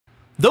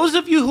Those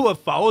of you who have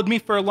followed me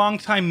for a long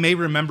time may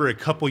remember a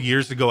couple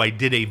years ago I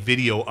did a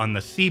video on the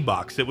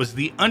Cbox. It was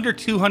the under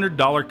 $200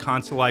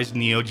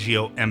 Consolized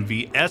Geo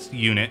MVS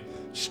unit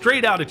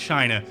straight out of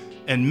China,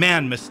 and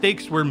man,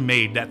 mistakes were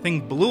made. That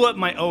thing blew up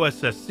my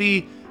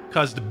OSSC,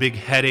 caused a big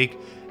headache,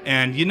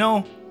 and you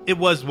know, it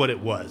was what it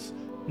was.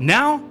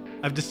 Now,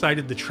 I've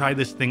decided to try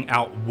this thing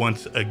out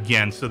once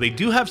again. So they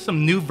do have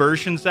some new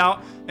versions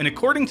out, and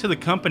according to the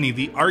company,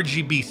 the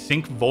RGB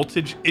sync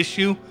voltage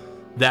issue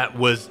that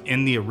was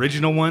in the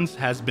original ones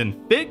has been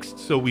fixed,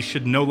 so we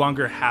should no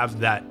longer have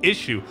that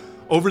issue.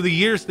 Over the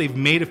years, they've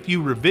made a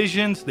few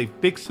revisions, they've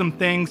fixed some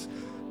things,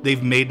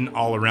 they've made an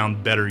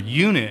all-around better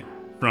unit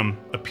from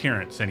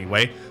appearance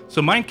anyway.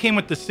 So mine came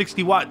with the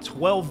 60 watt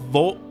 12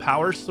 volt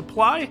power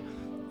supply,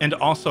 and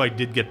also I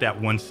did get that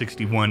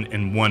 161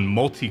 and 1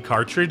 multi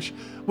cartridge,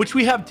 which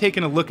we have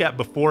taken a look at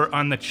before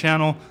on the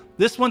channel.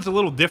 This one's a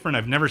little different.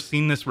 I've never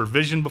seen this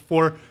revision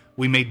before.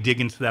 We may dig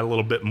into that a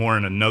little bit more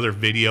in another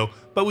video,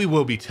 but we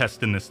will be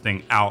testing this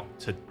thing out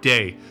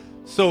today.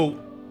 So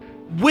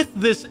with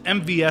this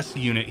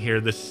MVS unit here,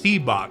 the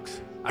Cbox,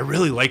 I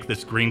really like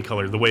this green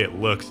color, the way it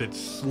looks. It's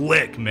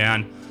slick,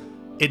 man.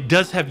 It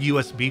does have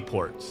USB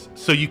ports,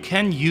 so you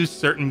can use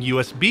certain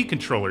USB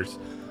controllers.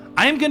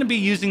 I am going to be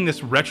using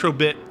this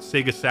Retrobit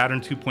Sega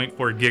Saturn 2.4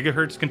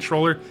 gigahertz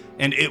controller,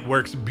 and it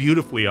works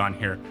beautifully on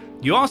here.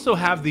 You also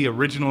have the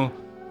original,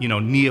 you know,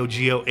 Neo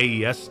Geo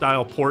AES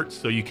style ports,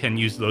 so you can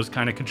use those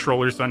kind of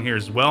controllers on here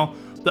as well.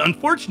 The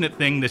unfortunate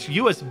thing, this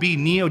USB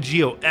Neo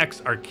Geo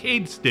X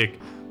arcade stick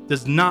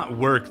does not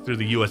work through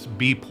the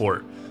USB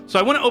port. So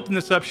I want to open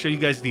this up, show you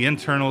guys the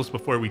internals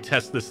before we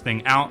test this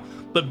thing out.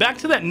 But back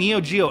to that Neo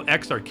Geo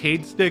X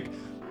arcade stick,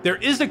 there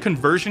is a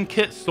conversion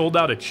kit sold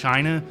out of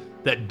China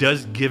that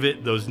does give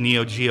it those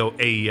Neo Geo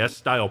AES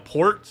style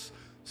ports,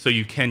 so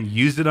you can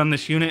use it on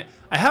this unit.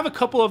 I have a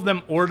couple of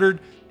them ordered,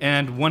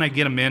 and when I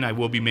get them in, I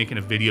will be making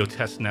a video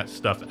testing that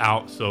stuff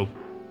out. So,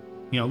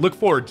 you know, look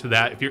forward to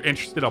that. If you're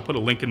interested, I'll put a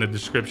link in the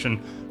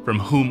description from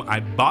whom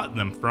I bought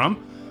them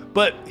from.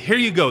 But here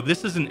you go.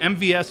 This is an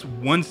MVS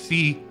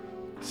 1C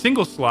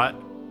single slot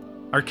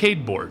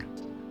arcade board.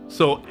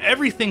 So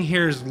everything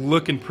here is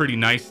looking pretty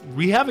nice.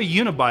 We have a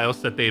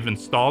Unibios that they've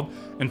installed,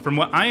 and from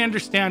what I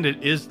understand,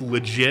 it is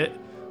legit.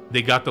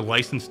 They got the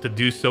license to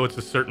do so. It's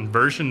a certain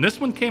version. This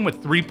one came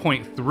with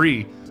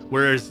 3.3,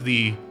 whereas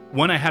the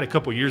one I had a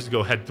couple years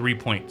ago had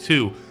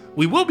 3.2.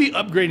 We will be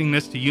upgrading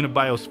this to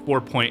Unibios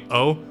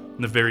 4.0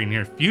 in the very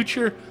near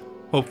future.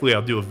 Hopefully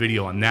I'll do a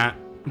video on that.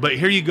 But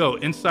here you go,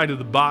 inside of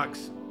the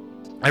box,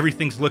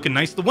 everything's looking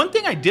nice. The one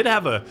thing I did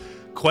have a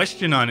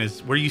question on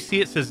is where you see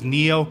it says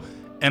Neo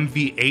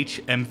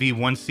MVH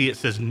MV1C, it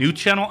says new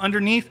channel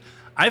underneath.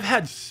 I've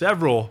had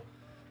several,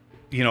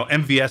 you know,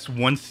 MVS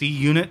 1C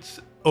units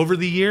over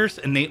the years,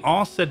 and they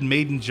all said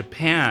made in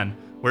Japan,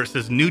 where it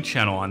says new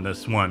channel on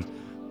this one.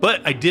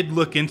 But I did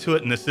look into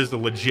it, and this is a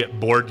legit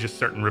board. Just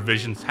certain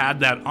revisions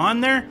had that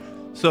on there.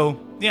 So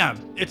yeah,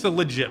 it's a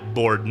legit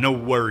board, no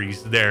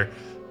worries there.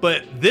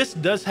 But this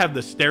does have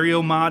the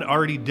stereo mod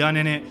already done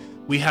in it.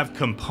 We have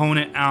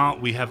component out,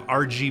 we have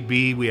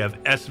RGB, we have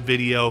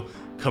S-video,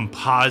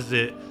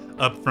 composite.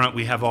 Up front,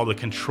 we have all the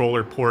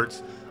controller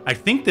ports. I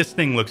think this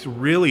thing looks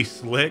really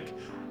slick.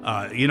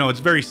 You know,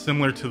 it's very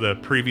similar to the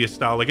previous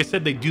style. Like I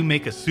said, they do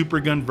make a Super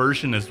Gun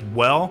version as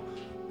well.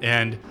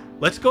 And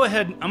let's go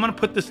ahead. I'm going to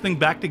put this thing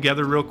back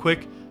together real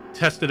quick,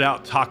 test it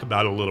out, talk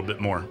about it a little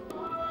bit more.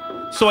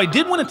 So I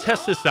did want to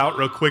test this out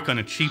real quick on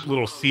a cheap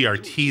little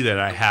CRT that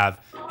I have.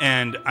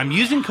 And I'm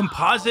using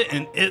composite,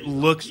 and it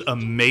looks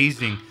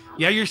amazing.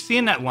 Yeah, you're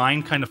seeing that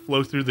line kind of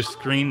flow through the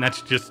screen.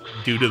 That's just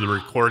due to the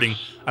recording.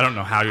 I don't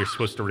know how you're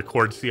supposed to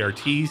record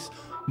CRTs,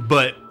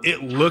 but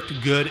it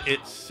looked good.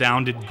 It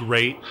sounded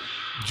great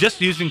just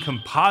using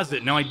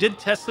composite. Now, I did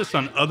test this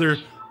on other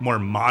more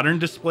modern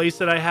displays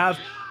that I have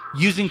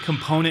using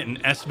component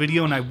and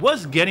S-video, and I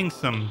was getting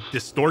some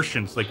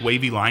distortions, like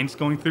wavy lines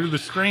going through the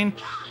screen.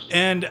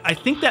 And I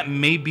think that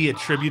may be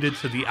attributed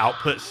to the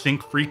output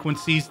sync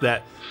frequencies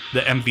that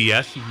the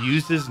MVS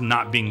uses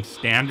not being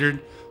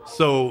standard.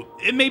 So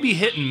it may be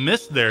hit and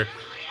miss there,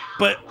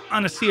 but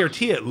on a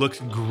CRT it looks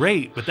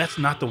great, but that's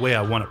not the way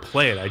I want to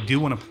play it. I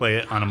do want to play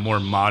it on a more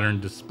modern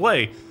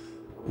display,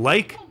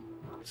 like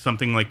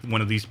something like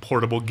one of these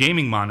portable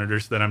gaming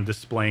monitors that I'm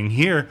displaying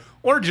here,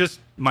 or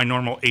just my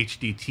normal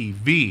HD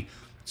TV.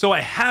 So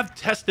I have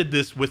tested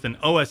this with an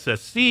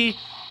OSSC,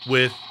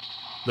 with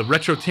the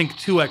RetroTink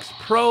 2X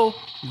Pro,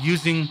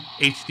 using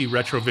HD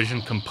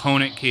Retrovision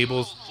component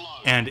cables,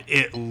 and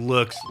it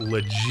looks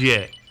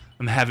legit.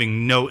 I'm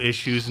having no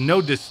issues,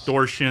 no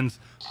distortions,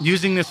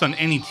 using this on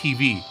any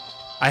TV.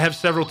 I have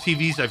several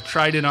TVs I've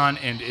tried it on,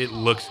 and it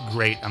looks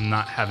great. I'm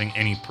not having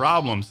any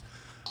problems.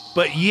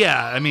 But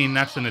yeah, I mean,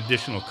 that's an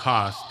additional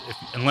cost,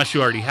 unless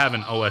you already have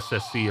an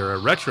OSSC or a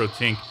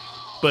RetroTink.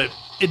 But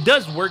it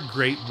does work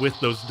great with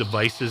those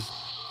devices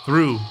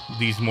through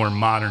these more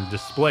modern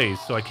displays,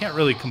 so I can't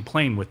really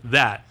complain with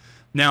that.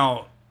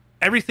 Now,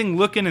 everything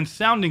looking and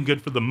sounding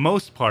good for the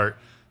most part.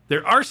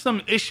 There are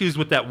some issues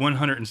with that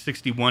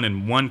 161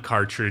 and 1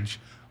 cartridge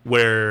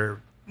where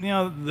you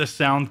know, the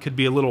sound could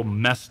be a little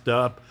messed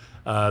up.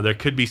 There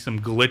could be some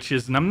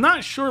glitches, and I'm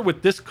not sure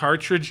with this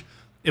cartridge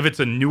if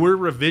it's a newer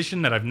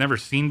revision that I've never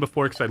seen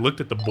before, because I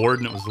looked at the board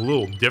and it was a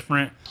little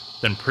different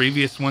than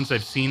previous ones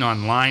I've seen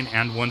online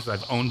and ones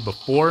I've owned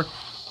before.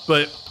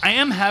 But I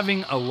am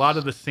having a lot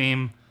of the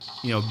same,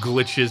 you know,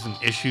 glitches and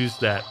issues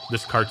that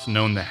this cart's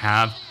known to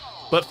have.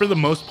 But for the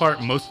most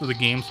part, most of the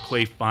games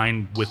play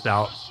fine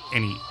without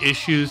any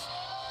issues.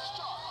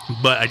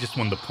 But I just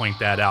wanted to point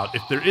that out.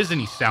 If there is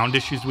any sound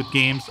issues with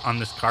games on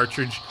this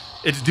cartridge,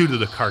 it's due to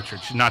the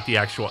cartridge, not the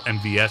actual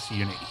MVS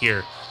unit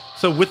here.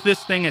 So with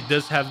this thing, it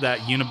does have that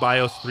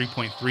Unibios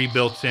 3.3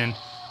 built in.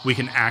 We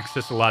can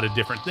access a lot of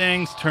different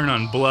things, turn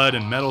on Blood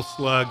and Metal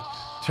Slug,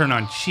 turn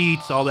on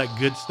cheats, all that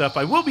good stuff.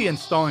 I will be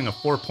installing a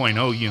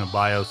 4.0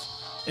 Unibios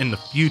in the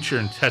future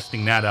and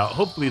testing that out.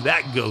 Hopefully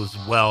that goes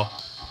well.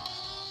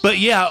 But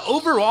yeah,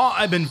 overall,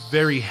 I've been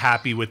very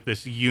happy with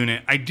this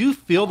unit. I do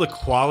feel the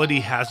quality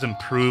has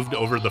improved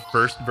over the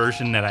first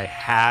version that I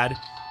had,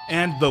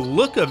 and the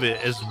look of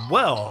it as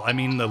well. I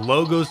mean, the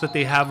logos that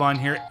they have on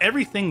here,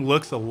 everything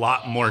looks a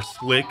lot more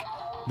slick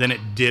than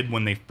it did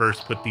when they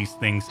first put these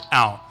things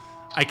out.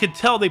 I could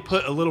tell they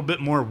put a little bit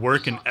more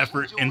work and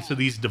effort into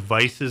these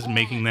devices,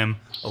 making them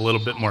a little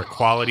bit more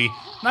quality.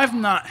 And I've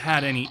not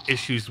had any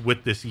issues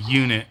with this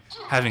unit,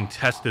 having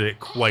tested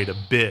it quite a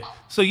bit.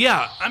 So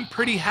yeah, I'm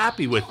pretty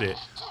happy with it.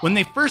 When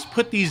they first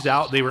put these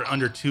out, they were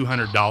under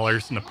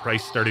 $200 and the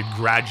price started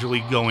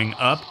gradually going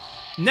up.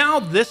 Now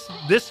this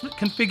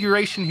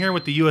configuration here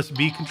with the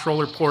USB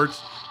controller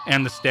ports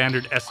and the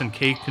standard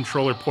SNK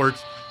controller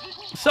ports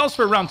sells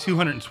for around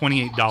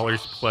 $228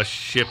 plus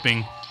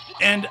shipping.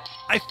 And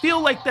I feel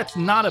like that's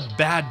not a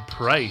bad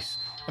price.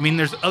 I mean,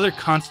 there's other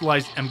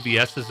Consolized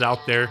MVSs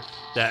out there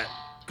that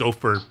go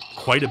for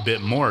quite a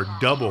bit more,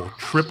 double,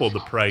 triple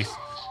the price.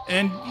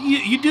 And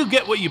you do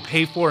get what you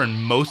pay for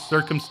in most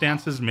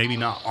circumstances, maybe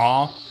not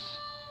all.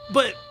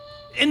 But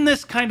in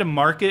this kind of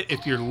market,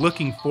 if you're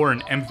looking for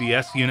an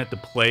MVS unit to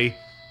play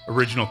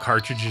original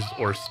cartridges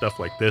or stuff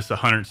like this,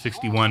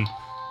 161,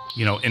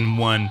 you know, in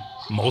one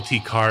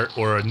multi-cart,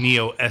 or a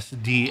Neo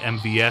SD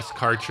MVS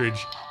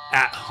cartridge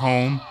at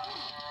home,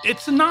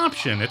 it's an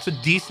option. It's a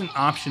decent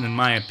option in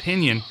my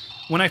opinion.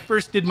 When I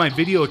first did my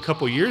video a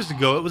couple years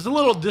ago, it was a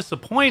little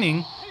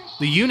disappointing.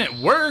 The unit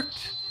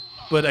worked,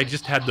 but I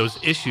just had those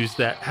issues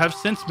that have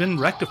since been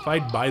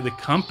rectified by the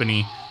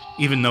company.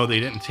 Even though they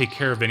didn't take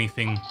care of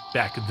anything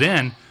back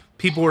then,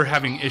 people were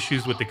having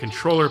issues with the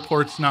controller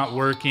ports not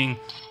working,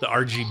 the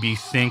RGB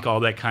sync,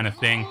 all that kind of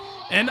thing.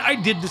 And I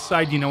did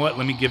decide, you know what,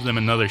 let me give them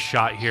another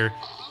shot here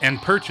and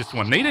purchase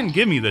one. They didn't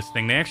give me this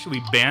thing. They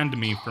actually banned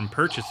me from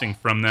purchasing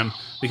from them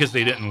because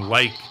they didn't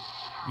like,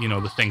 you know,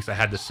 the things I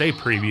had to say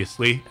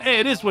previously. Hey,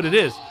 it is what it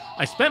is.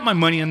 I spent my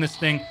money on this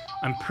thing.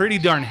 I'm pretty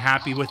darn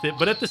happy with it.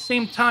 But at the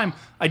same time,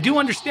 I do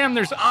understand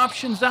there's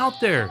options out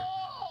there.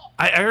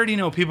 I already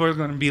know people are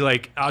going to be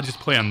like, I'll just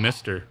play on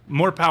Mister.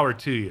 More power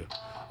to you.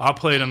 I'll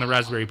play it on the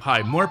Raspberry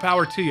Pi. More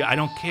power to you. I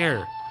don't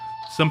care.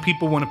 Some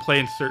people want to play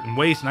in certain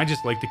ways, and I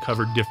just like to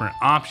cover different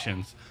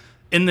options.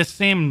 In the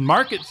same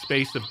market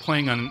space of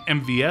playing on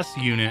an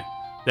MVS unit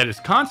that is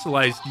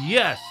consolized,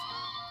 yes,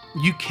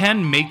 you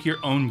can make your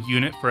own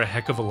unit for a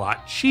heck of a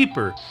lot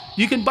cheaper.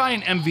 You can buy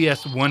an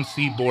MVS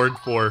 1C board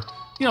for,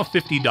 you know,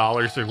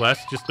 $50 or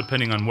less, just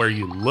depending on where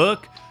you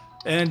look.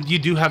 And you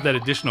do have that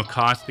additional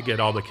cost to get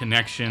all the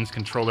connections,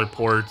 controller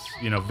ports,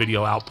 you know,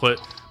 video output,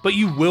 but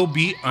you will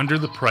be under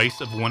the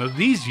price of one of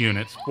these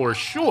units for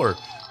sure.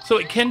 So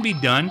it can be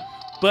done.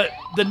 But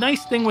the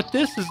nice thing with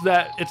this is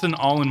that it's an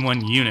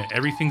all-in-one unit.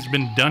 Everything's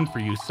been done for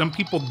you. Some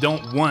people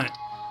don't want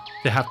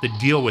to have to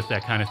deal with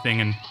that kind of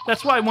thing, and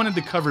that's why I wanted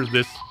to cover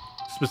this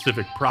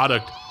specific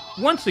product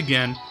once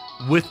again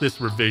with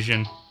this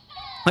revision.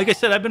 Like I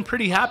said, I've been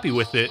pretty happy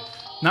with it.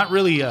 Not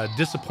really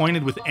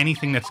disappointed with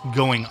anything that's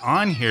going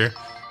on here.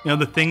 You know,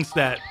 the things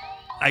that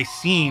I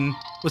seen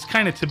was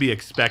kind of to be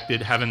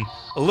expected, having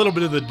a little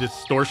bit of the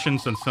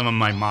distortions on some of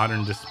my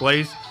modern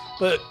displays,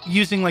 but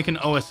using like an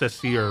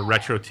OSSC or a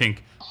RetroTink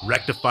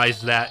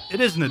rectifies that. It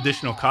is an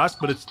additional cost,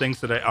 but it's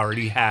things that I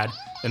already had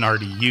and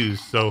already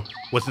used, so it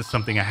wasn't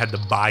something I had to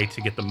buy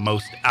to get the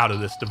most out of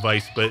this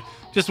device. But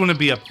just want to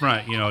be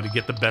upfront, you know, to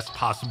get the best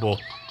possible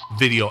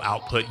video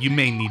output, you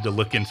may need to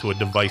look into a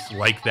device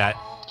like that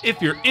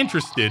if you're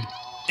interested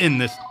in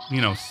this,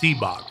 you know,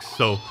 Cbox.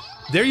 So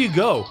there you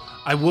go.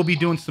 I will be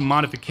doing some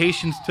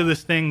modifications to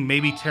this thing,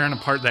 maybe tearing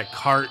apart that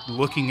cart,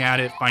 looking at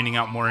it, finding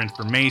out more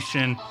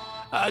information.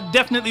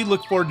 Definitely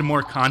look forward to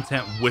more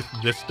content with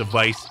this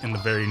device in the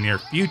very near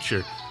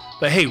future.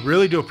 But hey,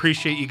 really do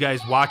appreciate you guys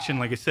watching.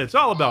 Like I said, it's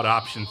all about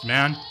options,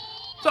 man.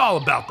 It's all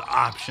about the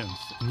options.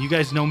 And you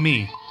guys know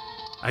me.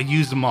 I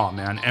use them all,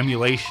 man.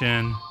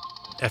 Emulation,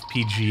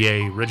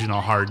 FPGA,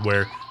 original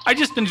hardware. I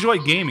just enjoy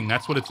gaming.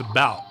 That's what it's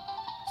about.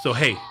 So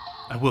hey,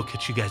 I will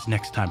catch you guys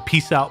next time.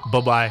 Peace out,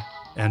 bye-bye,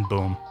 and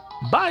boom.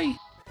 Bye.